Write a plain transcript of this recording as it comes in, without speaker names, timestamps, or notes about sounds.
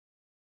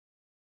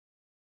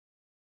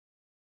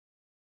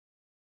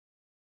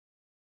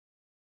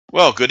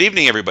Well, good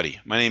evening,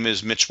 everybody. My name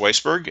is Mitch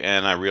Weisberg,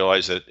 and I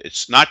realize that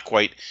it's not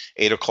quite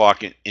 8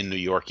 o'clock in New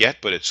York yet,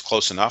 but it's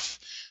close enough,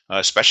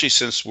 especially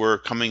since we're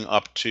coming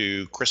up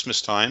to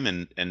Christmas time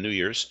and New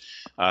Year's.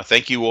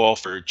 Thank you all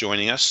for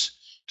joining us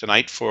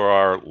tonight for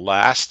our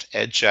last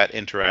EdChat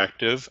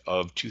Interactive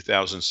of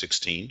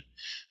 2016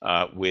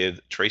 with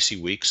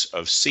Tracy Weeks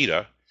of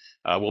SETDA.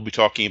 We'll be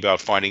talking about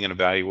finding and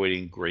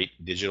evaluating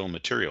great digital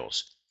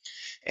materials.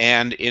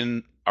 And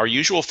in our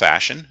usual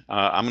fashion,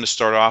 I'm going to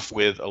start off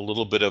with a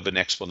little bit of an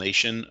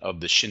explanation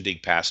of the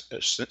Shindig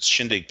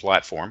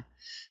platform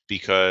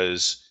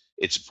because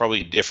it's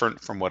probably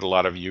different from what a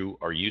lot of you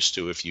are used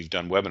to if you've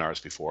done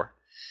webinars before.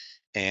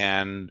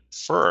 And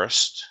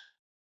first,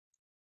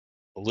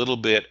 a little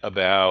bit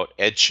about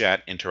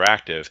EdChat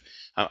Interactive.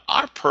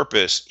 Our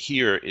purpose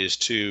here is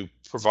to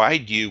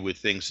provide you with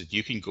things that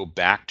you can go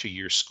back to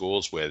your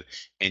schools with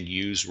and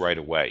use right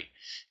away.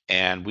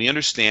 And we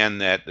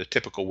understand that the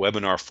typical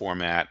webinar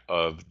format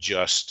of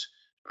just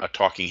a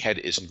talking head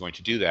isn't going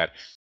to do that.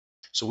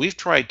 So we've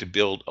tried to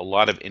build a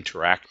lot of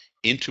interact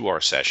into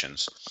our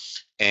sessions.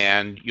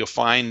 And you'll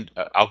find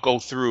I'll go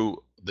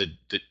through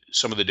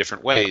some of the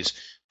different ways,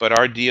 but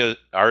our idea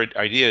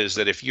is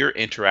that if you're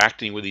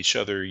interacting with each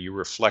other, you're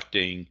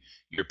reflecting,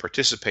 you're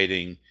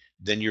participating,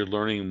 then you're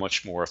learning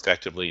much more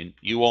effectively. And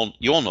you all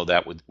know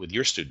that with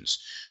your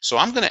students. So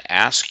I'm going to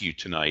ask you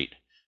tonight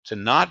to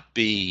not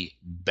be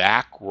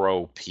back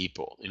row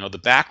people. You know, the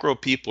back row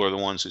people are the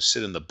ones who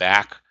sit in the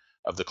back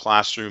of the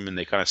classroom and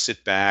they kind of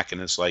sit back and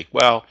it's like,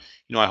 well,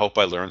 I hope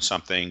I learned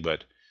something,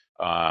 but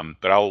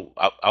I'll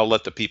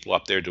let the people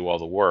up there do all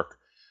the work.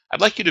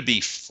 I'd like you to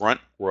be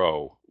front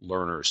row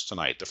learners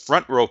tonight. The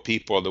front row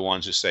people are the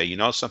ones who say, you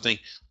know something,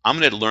 I'm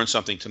going to learn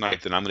something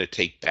tonight that I'm going to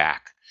take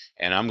back.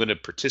 And I'm going to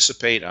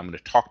participate, I'm going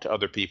to talk to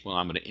other people, and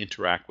I'm going to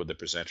interact with the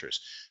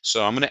presenters.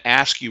 So I'm going to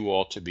ask you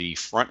all to be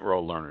front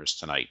row learners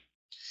tonight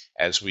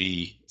as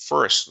we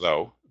first,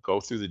 though, go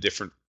through the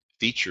different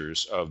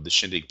features of the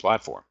Shindig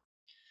platform.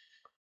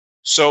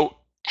 So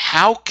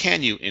how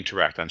can you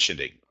interact on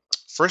Shindig?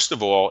 First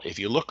of all, if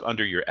you look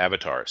under your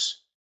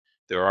avatars,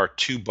 there are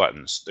two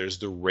buttons. There's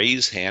the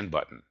raise hand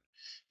button.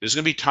 There's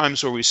going to be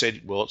times where we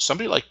say, well,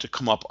 somebody like to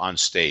come up on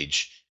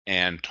stage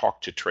and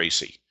talk to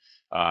Tracy,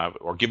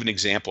 or give an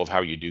example of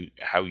how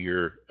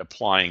you're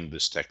applying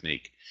this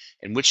technique.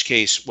 In which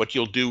case, what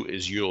you'll do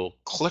is you'll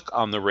click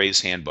on the raise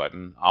hand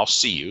button. I'll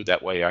see you.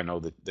 That way I know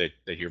that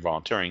you're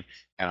volunteering,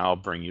 and I'll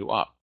bring you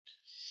up.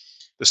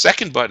 The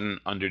second button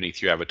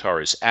underneath your avatar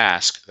is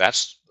Ask.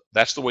 That's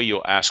the way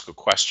you'll ask a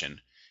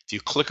question. If you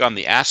click on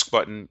the Ask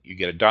button, you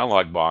get a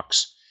dialog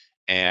box,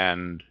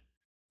 and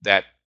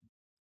that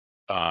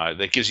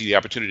that gives you the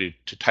opportunity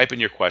to type in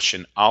your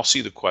question. I'll see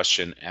the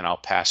question, and I'll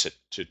pass it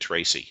to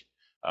Tracy.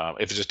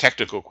 If it's a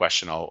technical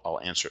question, I'll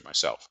answer it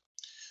myself.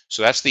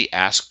 So that's the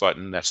Ask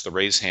button. That's the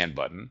Raise Hand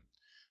button.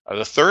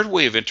 The third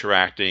way of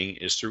interacting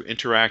is through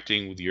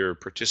interacting with your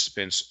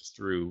participants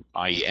through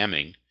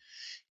IEMing.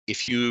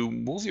 If you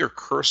move your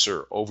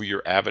cursor over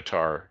your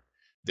avatar,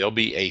 there'll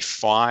be a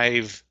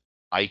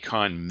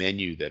 5-icon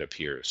menu that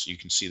appears. You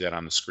can see that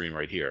on the screen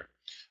right here.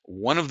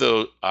 One of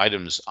the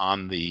items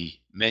on the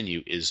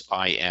menu is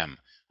IM.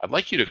 I'd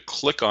like you to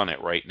click on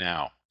it right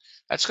now.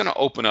 That's going to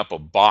open up a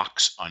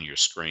box on your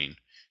screen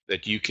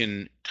that you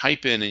can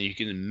type in and you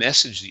can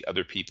message the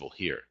other people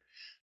here.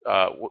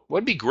 What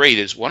would be great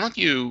is why don't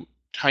you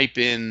type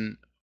in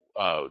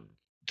uh,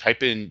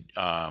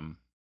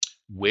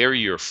 where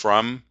you're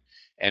from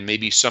and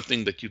maybe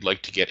something that you'd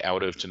like to get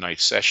out of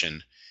tonight's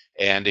session.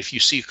 And if you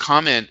see a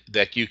comment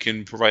that you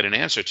can provide an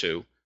answer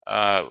to,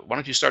 why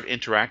don't you start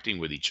interacting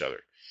with each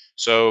other?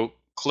 So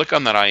click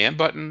on that IM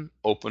button,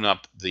 open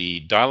up the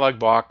dialog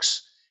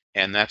box,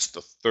 and that's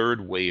the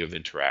third way of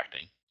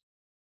interacting.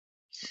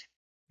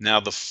 Now,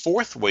 the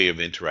fourth way of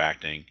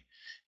interacting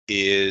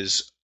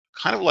is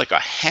kind of like a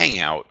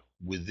hangout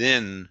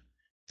within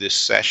this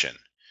session.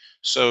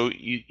 So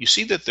you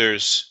see that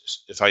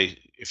there's, if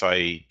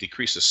I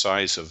decrease the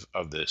size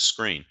of the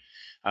screen,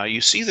 you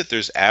see that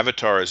there's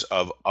avatars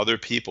of other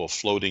people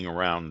floating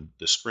around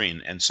the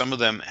screen, and some of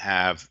them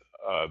have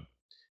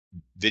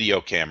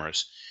video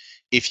cameras.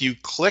 If you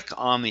click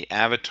on the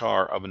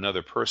avatar of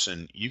another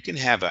person, you can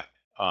have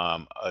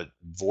a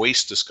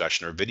voice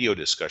discussion or video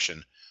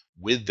discussion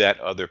with that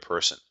other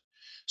person.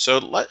 So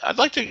I'd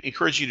like to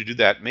encourage you to do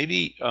that.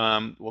 Maybe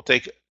we'll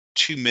take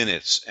 2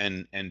 minutes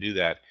and do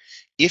that.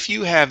 If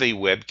you have a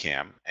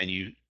webcam and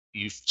you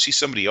see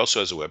somebody else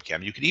who has a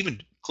webcam, you can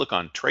even click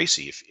on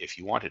Tracy if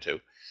you wanted to.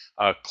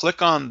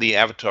 Click on the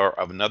avatar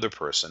of another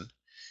person,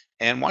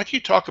 and why don't you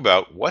talk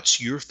about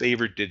what's your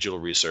favorite digital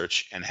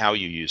research and how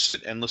you use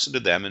it, and listen to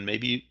them, and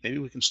maybe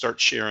we can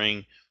start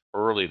sharing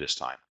early this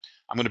time.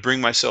 I'm going to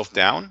bring myself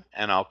down,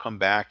 and I'll come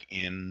back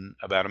in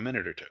about a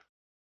minute or two.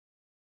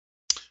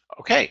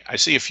 Okay, I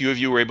see a few of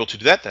you were able to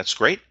do that. That's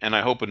great. And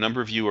I hope a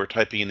number of you are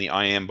typing in the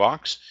I am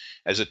box.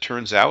 As it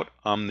turns out,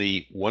 I'm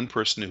the one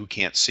person who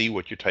can't see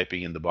what you're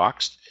typing in the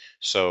box.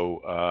 So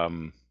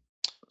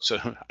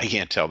I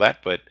can't tell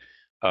that, but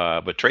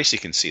Tracy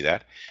can see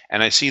that.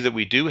 And I see that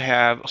we do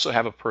also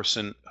have a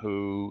person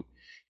who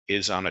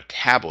is on a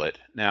tablet.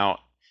 Now,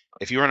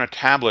 if you're on a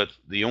tablet,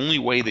 the only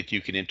way that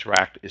you can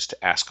interact is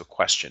to ask a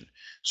question.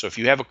 So if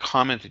you have a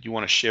comment that you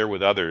want to share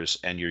with others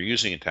and you're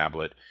using a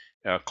tablet,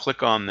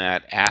 click on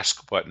that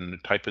ask button,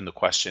 type in the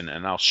question,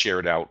 and I'll share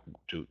it out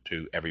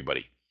to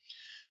everybody.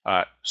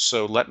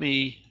 So let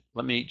me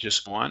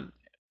just go on.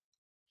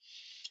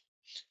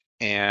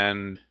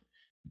 And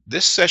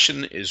this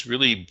session is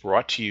really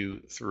brought to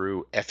you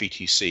through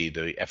FETC,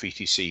 the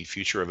FETC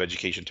Future of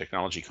Education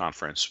Technology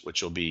Conference,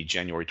 which will be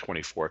January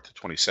 24th to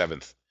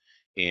 27th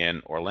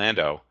in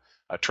Orlando.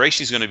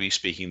 Tracy's going to be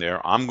speaking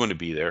there. I'm going to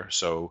be there,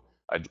 so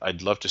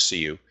I'd love to see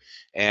you.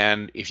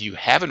 And if you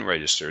haven't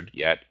registered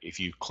yet, if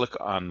you click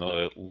on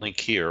the link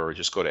here or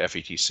just go to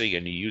FETC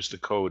and you use the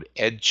code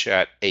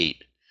EDCHAT8,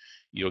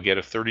 you'll get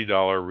a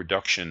 $30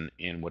 reduction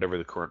in whatever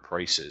the current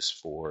price is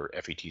for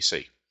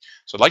FETC.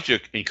 So I'd like to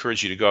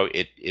encourage you to go.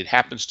 It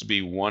happens to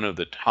be one of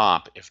the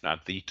top, if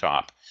not the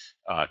top,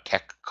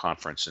 tech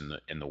conference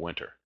in the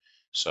winter.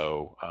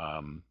 So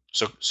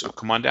so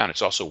come on down.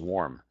 It's also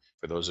warm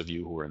for those of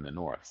you who are in the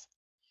north.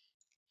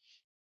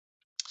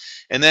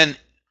 And then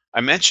I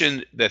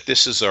mentioned that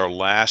this is our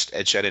last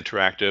Edchat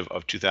Interactive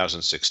of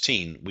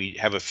 2016. We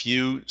have a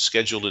few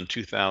scheduled in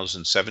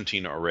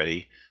 2017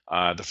 already.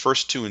 The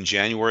first two in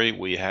January,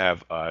 we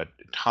have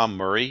Tom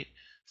Murray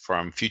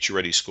from Future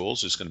Ready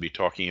Schools is going to be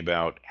talking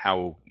about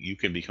how you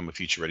can become a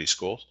Future Ready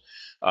School.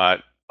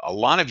 A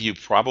lot of you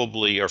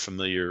probably are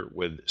familiar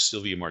with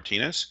Sylvia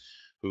Martinez,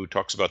 who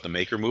talks about the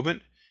Maker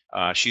Movement.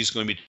 She's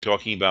going to be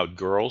talking about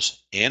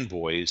girls and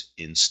boys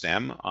in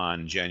STEM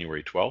on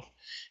January 12th.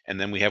 And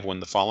then we have one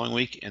the following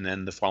week, and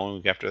then the following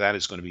week after that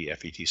is going to be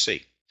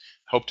FETC.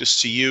 Hope to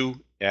see you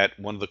at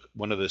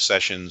one of the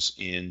sessions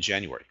in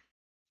January.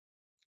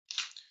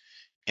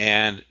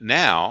 And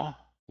now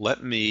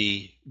let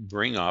me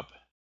bring up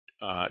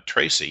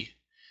Tracy,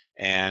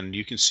 and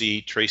you can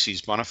see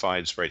Tracy's bona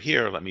fides right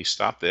here. Let me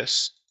stop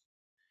this,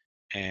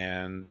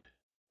 and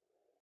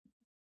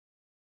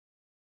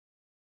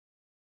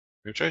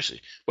here's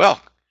Tracy.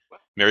 Well,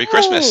 Merry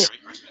Christmas.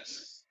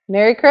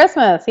 Merry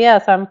Christmas.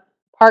 Yes, I'm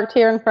parked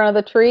here in front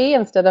of the tree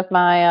instead of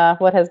my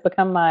what has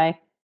become my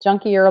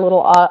junkier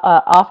little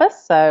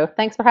office. So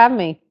thanks for having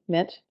me,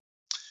 Mitch.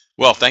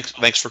 Well,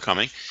 thanks for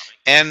coming.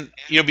 And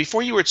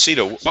before you were at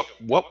SETDA,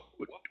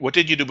 what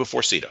did you do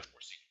before SETDA?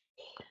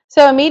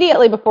 So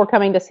immediately before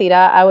coming to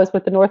SETDA, I was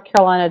with the North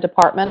Carolina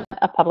Department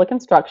of Public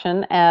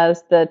Instruction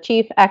as the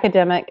Chief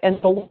Academic and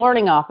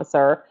Learning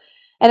Officer.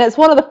 And it's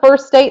one of the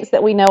first states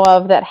that we know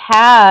of that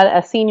had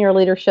a senior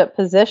leadership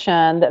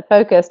position that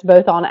focused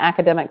both on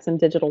academics and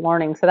digital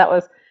learning. So that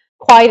was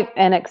quite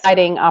an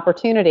exciting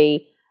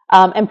opportunity.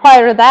 And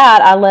prior to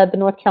that, I led the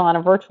North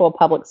Carolina Virtual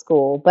Public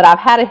School. But I've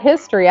had a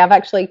history. I've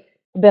actually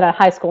been a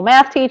high school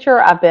math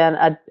teacher. I've been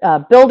a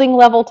building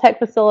level tech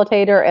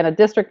facilitator and a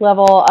district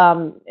level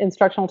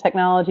instructional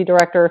technology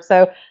director.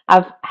 So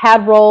I've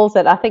had roles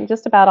at I think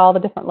just about all the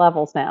different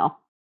levels now.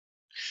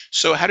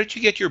 So how did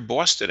you get your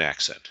Boston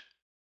accent?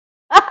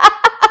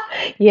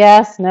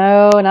 Yes,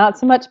 no, not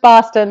so much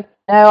Boston.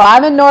 No,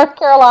 I'm in North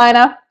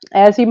Carolina,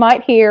 as you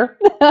might hear.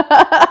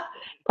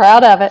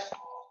 Proud of it.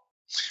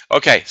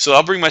 Okay, so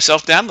I'll bring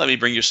myself down. Let me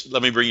bring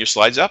your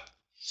slides up.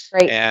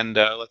 Great. And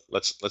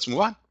let's move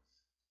on.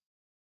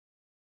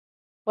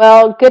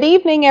 Well, good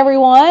evening,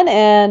 everyone.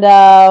 And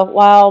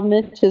while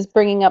Mitch is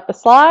bringing up the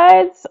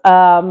slides,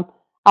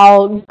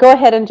 I'll go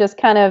ahead and just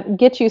kind of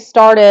get you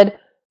started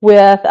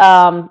with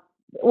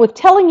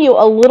telling you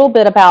a little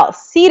bit about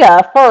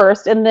SETDA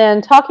first, and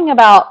then talking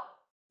about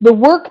the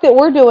work that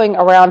we're doing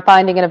around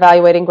finding and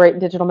evaluating great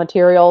digital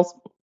materials,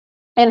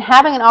 and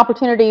having an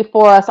opportunity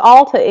for us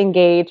all to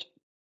engage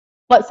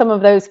what some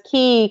of those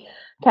key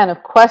kind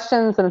of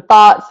questions and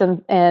thoughts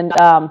and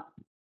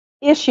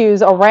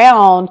issues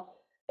around,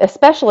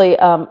 especially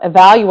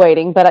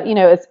evaluating. But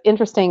it's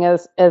interesting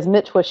as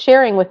Mitch was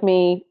sharing with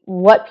me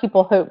what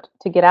people hoped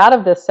to get out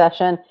of this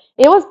session.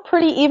 It was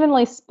pretty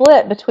evenly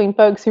split between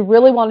folks who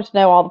really wanted to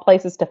know all the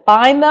places to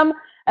find them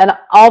and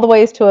all the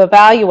ways to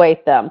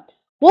evaluate them.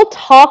 We'll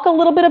talk a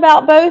little bit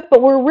about both,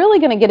 but we're really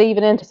going to get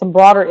even into some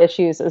broader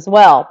issues as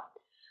well.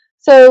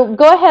 So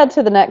go ahead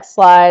to the next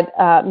slide,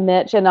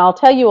 Mitch, and I'll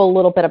tell you a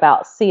little bit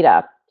about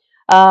SETDA.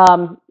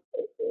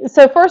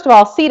 So first of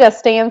all, SETDA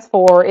stands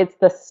for, it's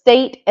the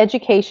State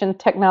Education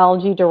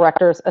Technology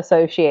Directors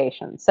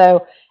Association.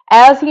 So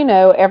as you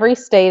know, every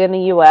state in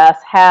the U.S.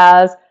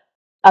 has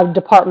a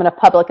Department of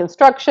Public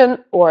Instruction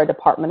or a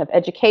Department of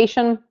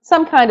Education,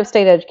 some kind of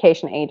state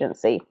education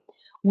agency.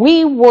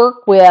 We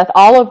work with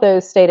all of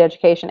those state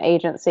education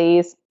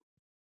agencies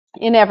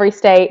in every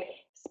state,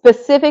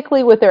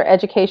 specifically with their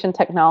education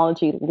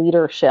technology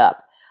leadership.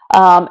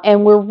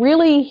 And we're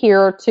really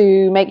here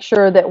to make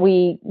sure that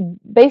we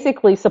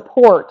basically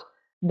support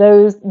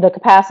the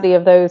capacity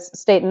of those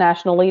state and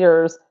national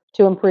leaders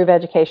to improve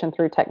education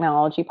through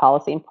technology,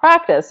 policy, and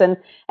practice. And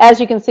as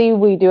you can see,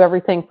 we do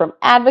everything from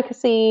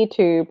advocacy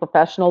to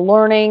professional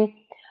learning,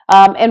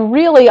 and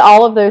really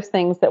all of those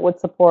things that would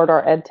support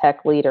our ed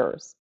tech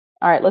leaders.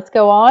 All right, let's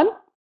go on.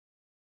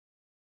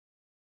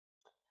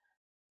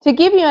 To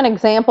give you an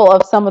example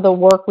of some of the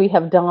work we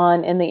have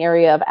done in the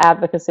area of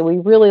advocacy, we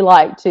really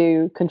like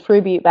to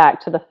contribute back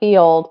to the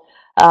field,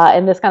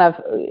 and this kind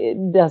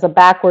of does a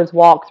backwards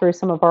walk through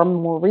some of our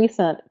more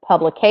recent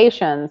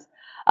publications.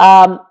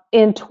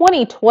 In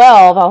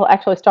 2012, I'll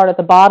actually start at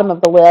the bottom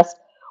of the list,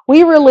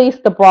 we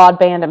released the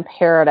Broadband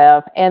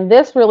Imperative, and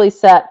this really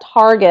set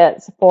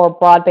targets for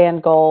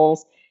broadband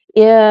goals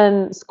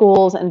in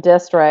schools and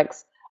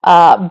districts,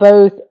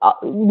 both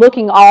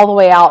looking all the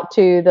way out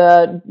to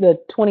the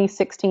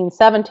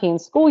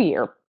 2016-17 school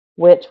year,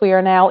 which we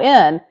are now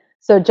in.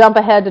 So jump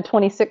ahead to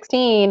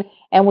 2016,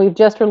 and we've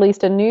just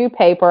released a new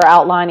paper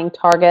outlining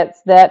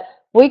targets that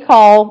we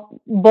call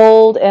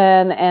bold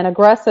and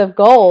aggressive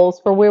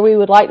goals for where we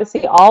would like to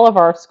see all of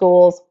our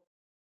schools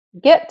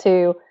get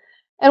to.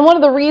 And one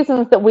of the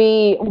reasons that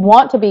we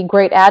want to be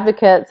great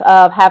advocates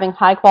of having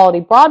high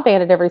quality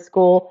broadband at every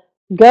school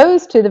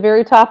goes to the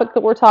very topic that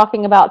we're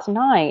talking about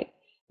tonight.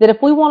 That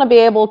if we want to be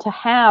able to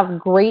have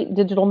great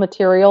digital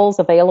materials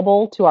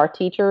available to our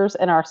teachers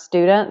and our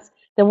students,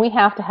 then we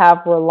have to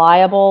have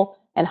reliable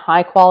and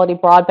high quality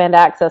broadband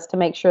access to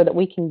make sure that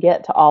we can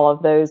get to all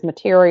of those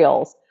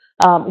materials.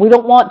 We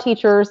don't want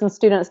teachers and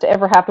students to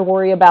ever have to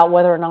worry about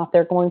whether or not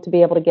they're going to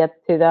be able to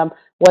get to them,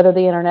 whether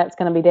the internet's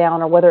going to be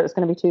down or whether it's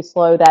going to be too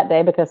slow that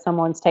day because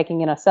someone's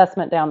taking an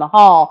assessment down the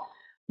hall.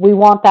 We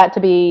want that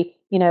to be,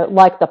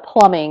 like the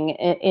plumbing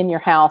in your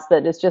house,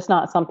 that is just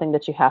not something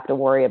that you have to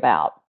worry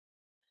about.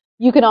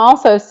 You can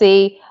also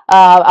see,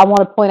 I want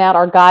to point out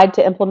our guide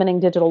to implementing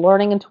digital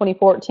learning in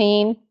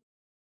 2014,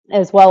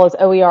 as well as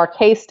OER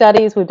case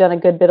studies. We've done a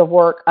good bit of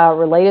work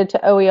related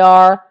to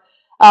OER.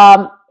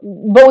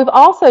 But we've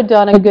also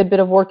done a good bit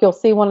of work. You'll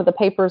see one of the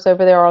papers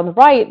over there on the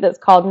right that's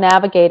called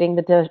Navigating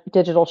the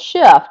Digital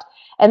Shift.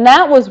 And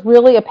that was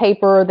really a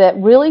paper that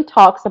really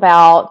talks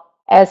about,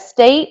 as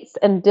states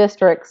and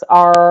districts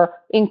are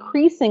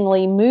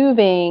increasingly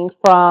moving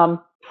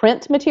from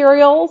print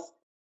materials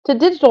to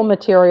digital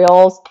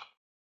materials,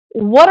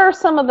 what are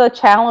some of the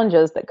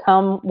challenges that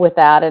come with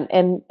that?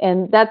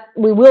 And that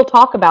we will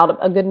talk about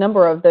a good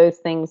number of those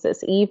things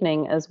this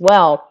evening as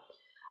well.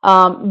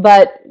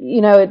 But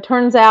it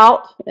turns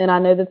out, and I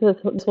know that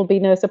this will be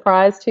no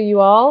surprise to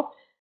you all,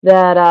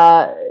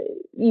 that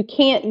you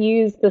can't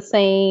use the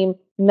same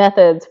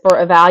methods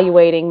for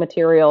evaluating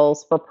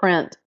materials for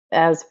print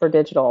as for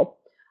digital.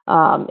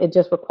 It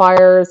just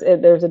requires,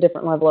 there's a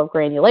different level of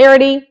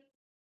granularity,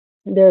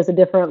 there's a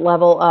different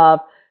level of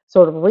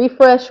sort of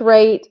refresh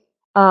rate,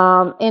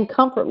 and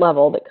comfort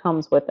level that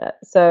comes with it.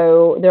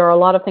 So there are a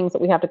lot of things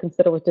that we have to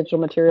consider with digital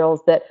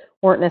materials that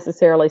weren't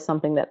necessarily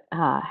something that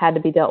had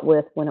to be dealt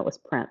with when it was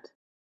print.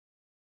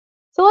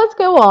 So let's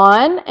go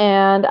on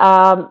and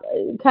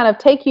kind of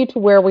take you to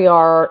where we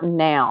are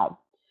now.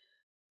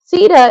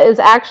 SETDA is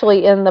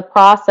actually in the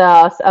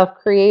process of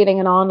creating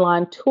an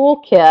online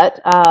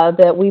toolkit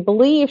that we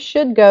believe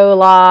should go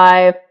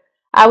live,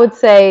 I would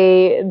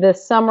say,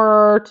 this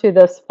summer to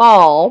this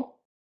fall,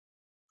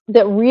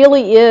 that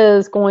really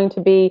is going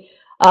to be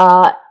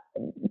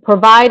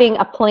providing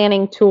a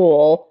planning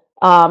tool,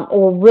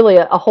 or really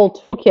a whole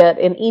toolkit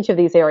in each of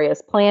these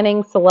areas: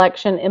 planning,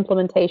 selection,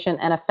 implementation,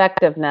 and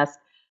effectiveness,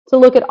 to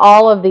look at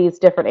all of these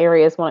different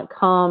areas when it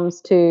comes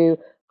to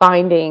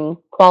finding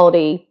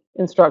quality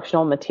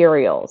instructional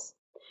materials.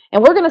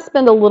 And we're going to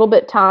spend a little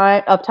bit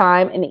of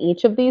time in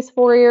each of these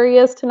four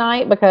areas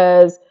tonight,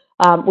 because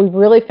we've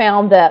really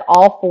found that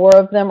all four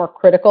of them are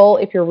critical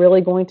if you're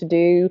really going to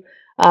do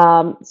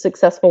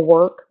successful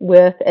work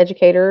with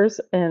educators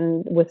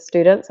and with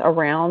students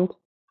around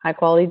high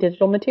quality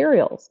digital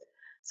materials.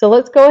 So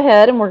let's go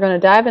ahead and we're going to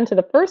dive into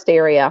the first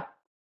area.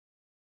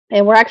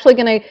 And we're actually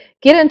going to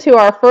get into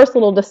our first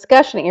little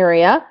discussion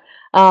area.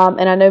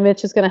 And I know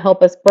Mitch is going to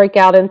help us break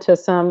out into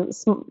some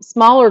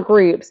smaller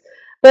groups.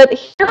 But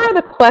here are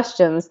the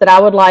questions that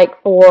I would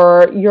like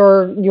for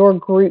your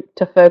group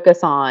to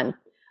focus on.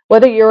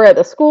 Whether you're at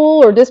the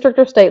school or district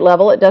or state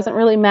level, it doesn't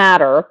really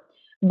matter.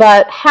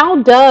 But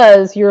how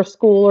does your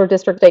school or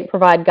district state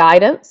provide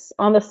guidance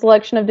on the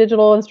selection of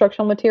digital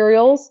instructional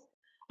materials?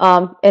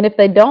 And if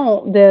they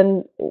don't,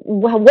 then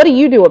what do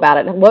you do about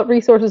it? What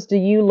resources do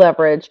you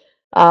leverage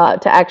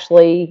to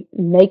actually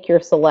make your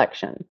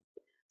selection?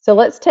 So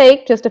let's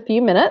take just a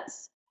few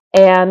minutes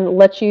and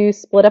let you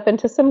split up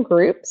into some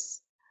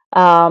groups,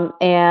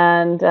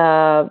 and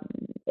go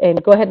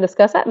ahead and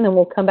discuss that, and then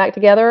we'll come back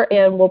together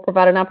and we'll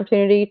provide an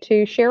opportunity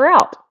to share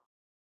out.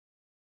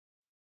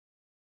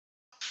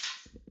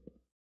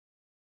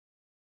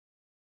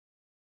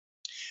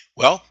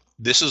 Well,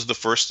 this is the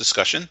first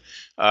discussion.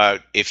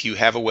 If you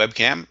have a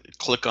webcam,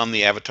 click on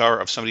the avatar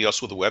of somebody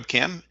else with a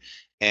webcam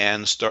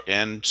and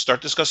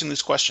start discussing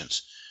these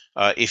questions.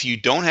 If you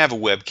don't have a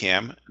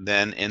webcam,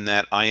 then in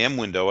that I am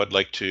window, I'd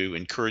like to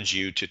encourage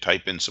you to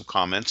type in some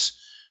comments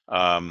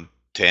to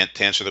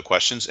answer the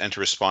questions and to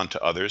respond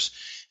to others.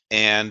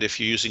 And if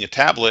you're using a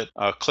tablet,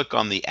 click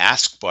on the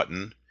Ask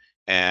button,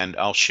 and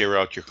I'll share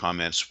out your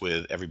comments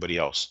with everybody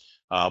else.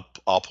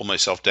 I'll pull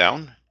myself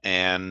down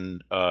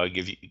and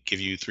give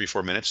you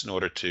 3-4 minutes in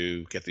order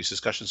to get these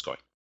discussions going.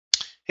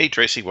 Hey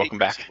Tracy, welcome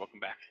back.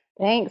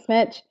 Thanks,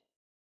 Mitch.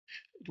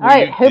 All Were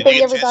right. you? Did you Hopefully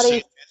get a chance to?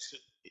 everybody.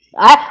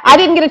 I Yeah.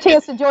 didn't get a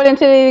chance to join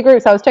into any of the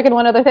groups. I was checking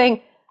one other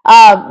thing.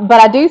 But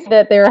I do see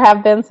that there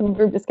have been some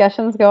group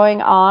discussions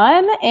going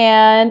on,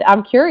 and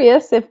I'm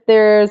curious if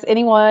there's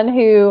anyone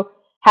who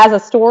has a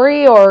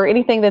story or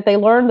anything that they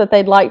learned that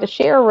they'd like to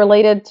share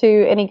related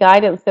to any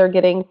guidance they're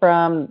getting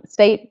from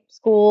state,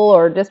 school,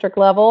 or district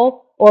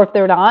level, or if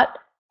they're not,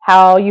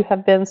 how you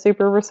have been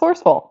super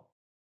resourceful.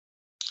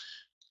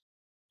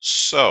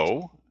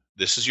 So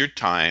this is your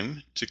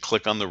time to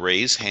click on the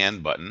raise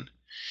hand button.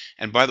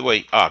 And by the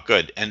way,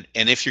 good. And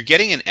if you're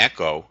getting an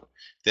echo,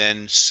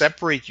 then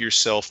separate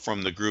yourself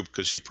from the group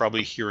because you're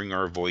probably hearing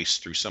our voice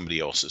through somebody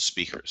else's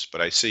speakers.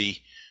 But I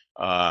see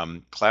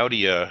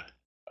Claudia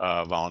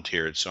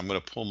volunteered, so I'm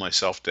going to pull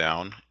myself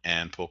down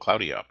and pull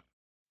Claudia up.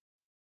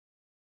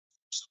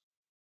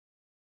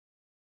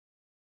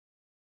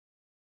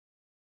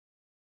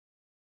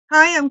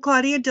 Hi, I'm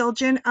Claudia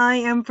Dilgen. I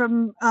am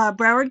from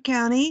Broward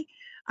County.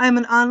 I'm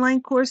an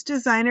online course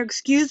designer.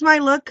 Excuse my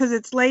look because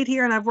it's late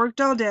here and I've worked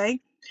all day.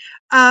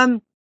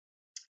 Um,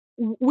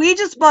 we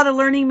just bought a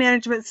learning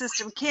management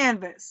system,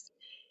 Canvas,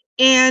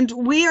 and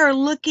we are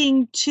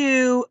looking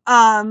to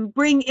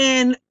bring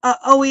in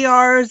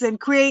OERs and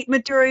create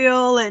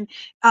material and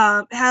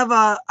have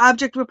a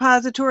object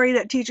repository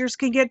that teachers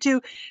can get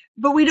to.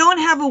 But we don't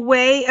have a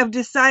way of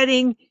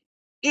deciding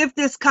if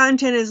this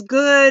content is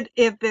good,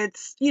 if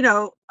it's,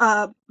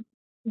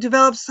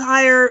 develops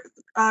higher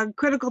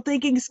critical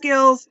thinking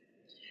skills.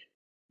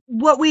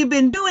 What we've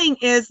been doing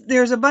is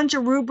there's a bunch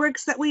of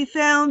rubrics that we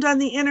found on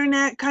the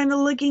internet, kind of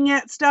looking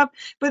at stuff,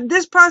 but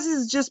this process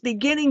is just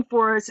beginning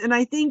for us. And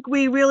I think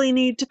we really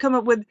need to come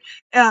up with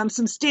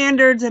some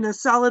standards and a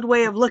solid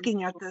way of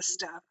looking at this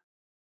stuff.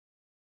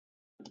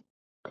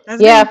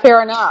 That's Yeah, me.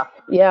 fair enough.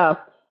 Yeah.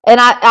 And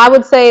I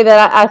would say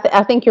that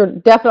I think you're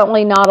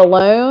definitely not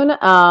alone.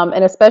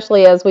 And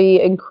especially as we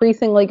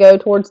increasingly go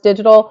towards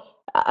digital,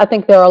 I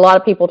think there are a lot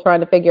of people trying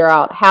to figure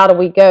out how do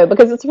we go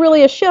because it's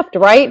really a shift,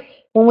 right?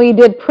 When we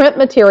did print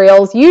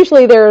materials,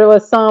 usually there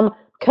was some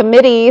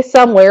committee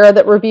somewhere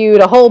that reviewed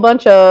a whole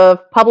bunch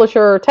of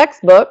publisher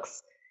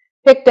textbooks,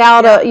 picked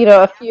out Yep.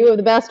 a few of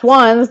the best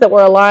ones that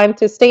were aligned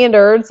to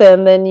standards,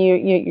 and then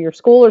your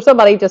school or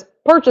somebody just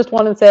purchased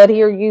one and said,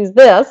 "Here, use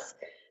this."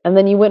 And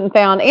then you went and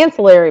found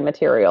ancillary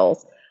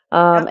materials.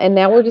 Yep. And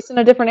now we're just in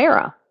a different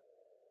era.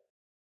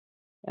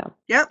 Yeah.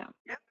 Yep.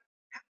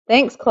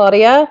 Thanks,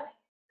 Claudia. Welcome.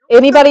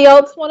 Anybody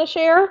else want to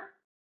share?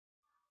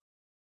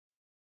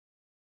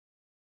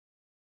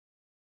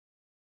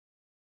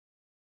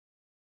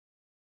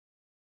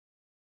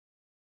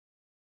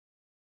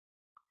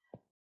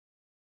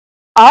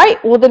 All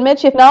right. Well, then,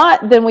 Mitch, if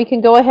not, then we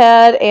can go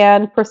ahead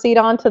and proceed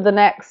on to the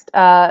next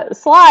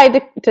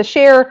slide to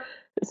share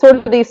sort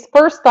of these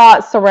first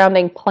thoughts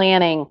surrounding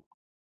planning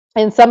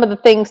and some of the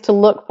things to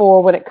look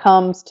for when it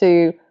comes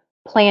to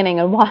planning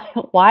and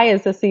why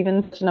is this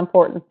even such an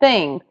important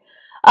thing.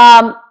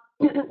 Um,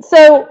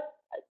 so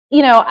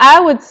I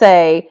would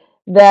say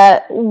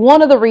that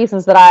one of the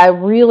reasons that I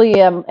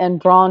really am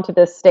drawn to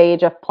this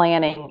stage of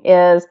planning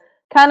is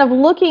kind of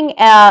looking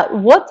at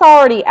what's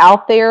already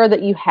out there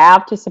that you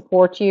have to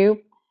support you.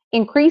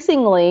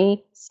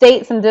 Increasingly,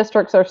 states and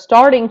districts are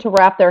starting to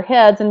wrap their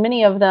heads, and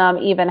many of them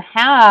even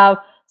have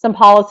some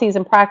policies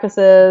and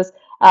practices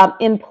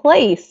in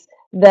place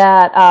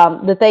that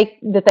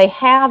they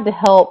have to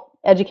help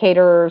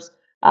educators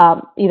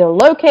either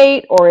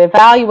locate or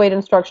evaluate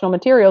instructional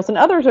materials, and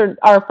others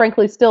are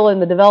frankly still in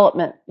the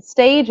development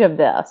stage of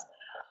this.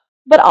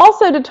 But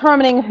also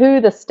determining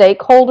who the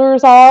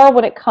stakeholders are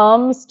when it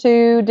comes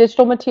to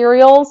digital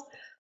materials.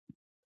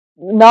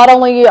 Not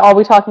only are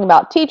we talking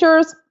about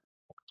teachers,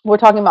 we're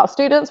talking about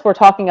students, we're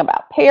talking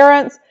about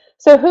parents.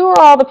 So, who are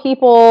all the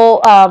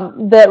people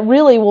that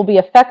really will be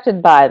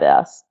affected by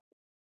this?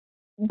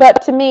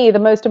 But to me, the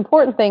most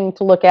important thing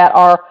to look at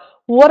are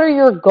what are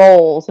your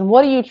goals and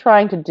what are you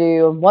trying to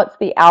do and what's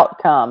the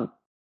outcome?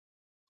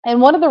 And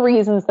one of the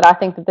reasons that I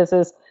think that this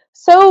is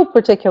so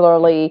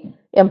particularly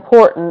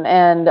important,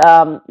 and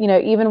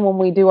even when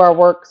we do our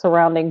work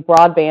surrounding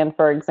broadband,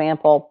 for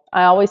example,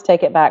 I always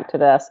take it back to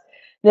this: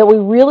 that we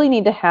really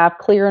need to have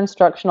clear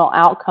instructional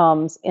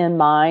outcomes in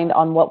mind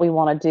on what we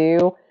want to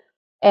do,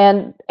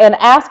 and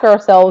ask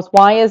ourselves,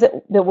 why is it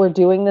that we're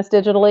doing this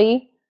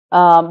digitally?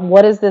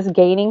 What is this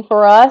gaining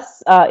for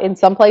us? In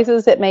some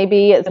places, it may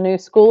be it's a new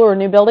school or a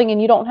new building,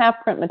 and you don't have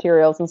print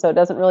materials, and so it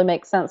doesn't really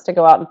make sense to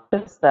go out and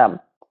purchase them.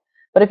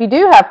 But if you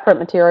do have print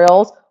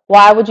materials,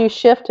 why would you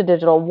shift to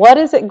digital? What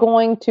is it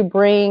going to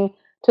bring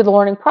to the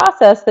learning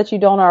process that you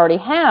don't already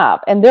have?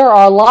 And there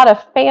are a lot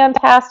of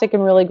fantastic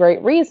and really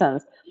great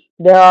reasons.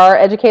 There are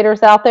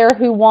educators out there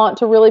who want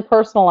to really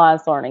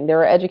personalize learning.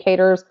 There are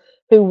educators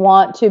who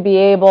want to be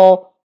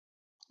able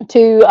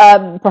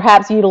to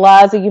perhaps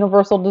utilize a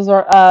universal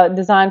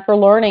design for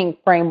learning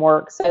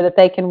framework so that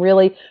they can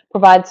really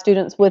provide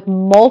students with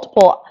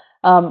multiple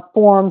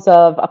forms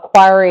of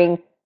acquiring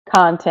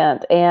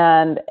content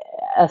and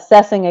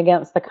assessing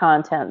against the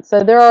content.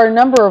 So there are a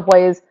number of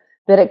ways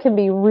that it can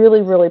be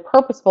really, really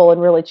purposeful and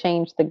really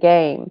change the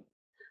game.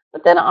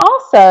 But then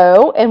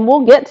also, and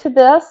we'll get to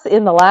this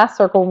in the last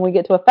circle when we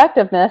get to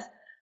effectiveness,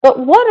 but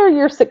what are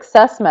your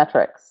success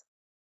metrics?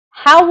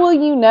 How will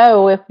you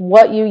know if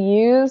what you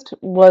used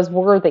was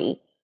worthy?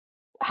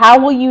 How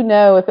will you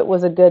know if it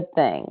was a good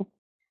thing?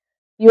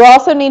 You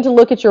also need to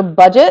look at your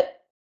budget.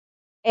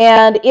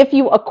 And if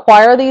you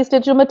acquire these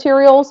digital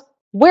materials,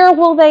 where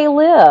will they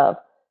live?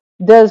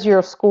 Does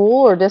your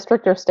school or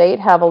district or state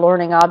have a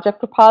learning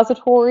object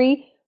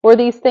repository where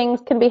these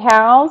things can be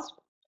housed?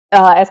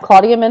 As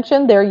Claudia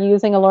mentioned, they're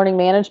using a learning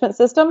management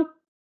system,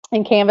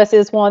 and Canvas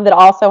is one that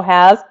also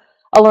has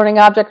a learning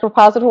object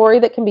repository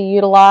that can be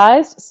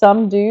utilized.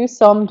 Some do,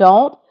 some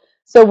don't.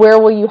 So where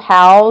will you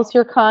house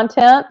your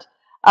content?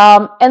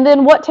 And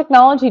then what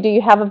technology do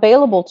you have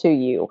available to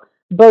you,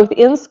 both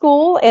in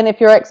school, and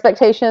if your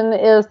expectation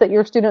is that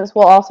your students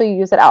will also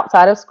use it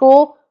outside of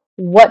school,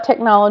 what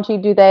technology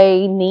do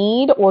they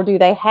need or do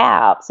they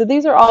have? So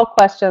these are all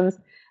questions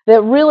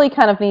that really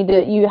kind of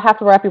you have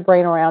to wrap your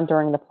brain around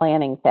during the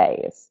planning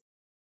phase.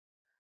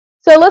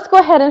 So let's go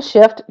ahead and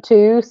shift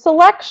to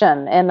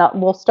selection, and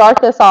we'll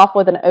start this off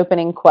with an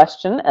opening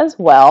question as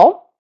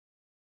well.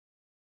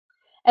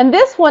 And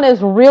this one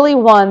is really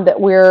one that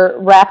we're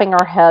wrapping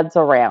our heads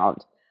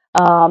around.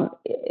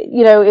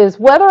 Is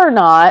whether or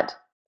not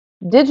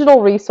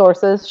digital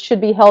resources should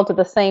be held to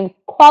the same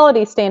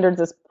quality standards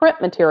as print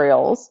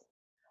materials.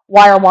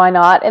 Why or why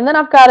not? And then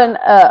I've got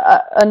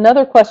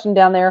another question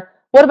down there.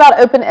 What about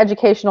open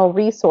educational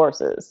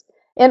resources?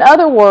 In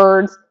other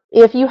words,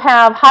 if you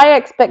have high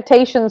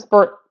expectations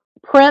for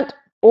print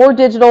or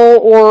digital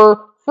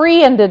or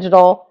free and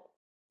digital,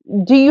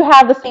 do you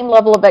have the same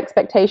level of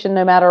expectation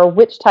no matter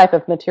which type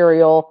of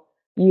material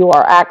you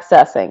are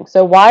accessing?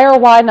 So why or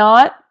why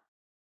not?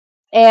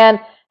 And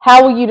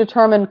how will you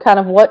determine kind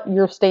of what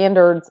your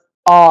standards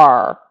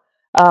are?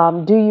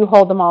 Do you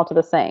hold them all to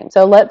the same?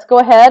 So let's go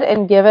ahead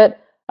and give it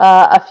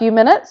a few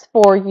minutes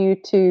for you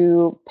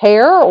to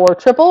pair or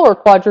triple or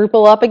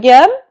quadruple up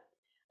again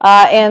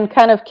and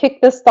kind of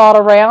kick this thought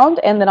around,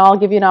 and then I'll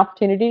give you an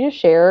opportunity to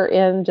share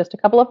in just a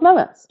couple of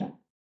moments.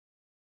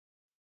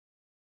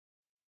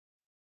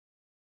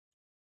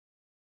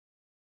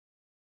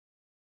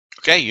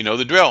 Okay, you know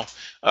the drill.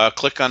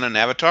 Click on an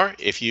avatar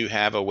if you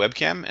have a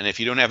webcam, and if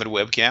you don't have a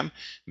webcam,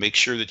 make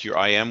sure that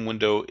your IM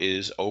window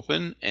is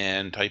open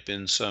and type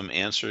in some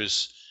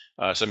answers,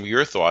 some of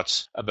your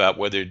thoughts about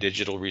whether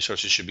digital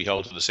resources should be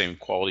held to the same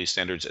quality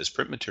standards as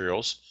print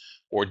materials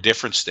or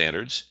different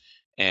standards,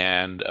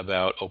 and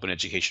about open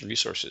education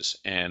resources.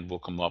 And we'll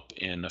come up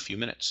in a few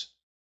minutes.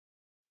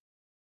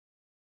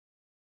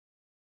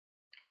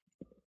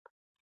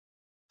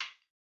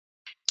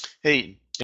 Hey,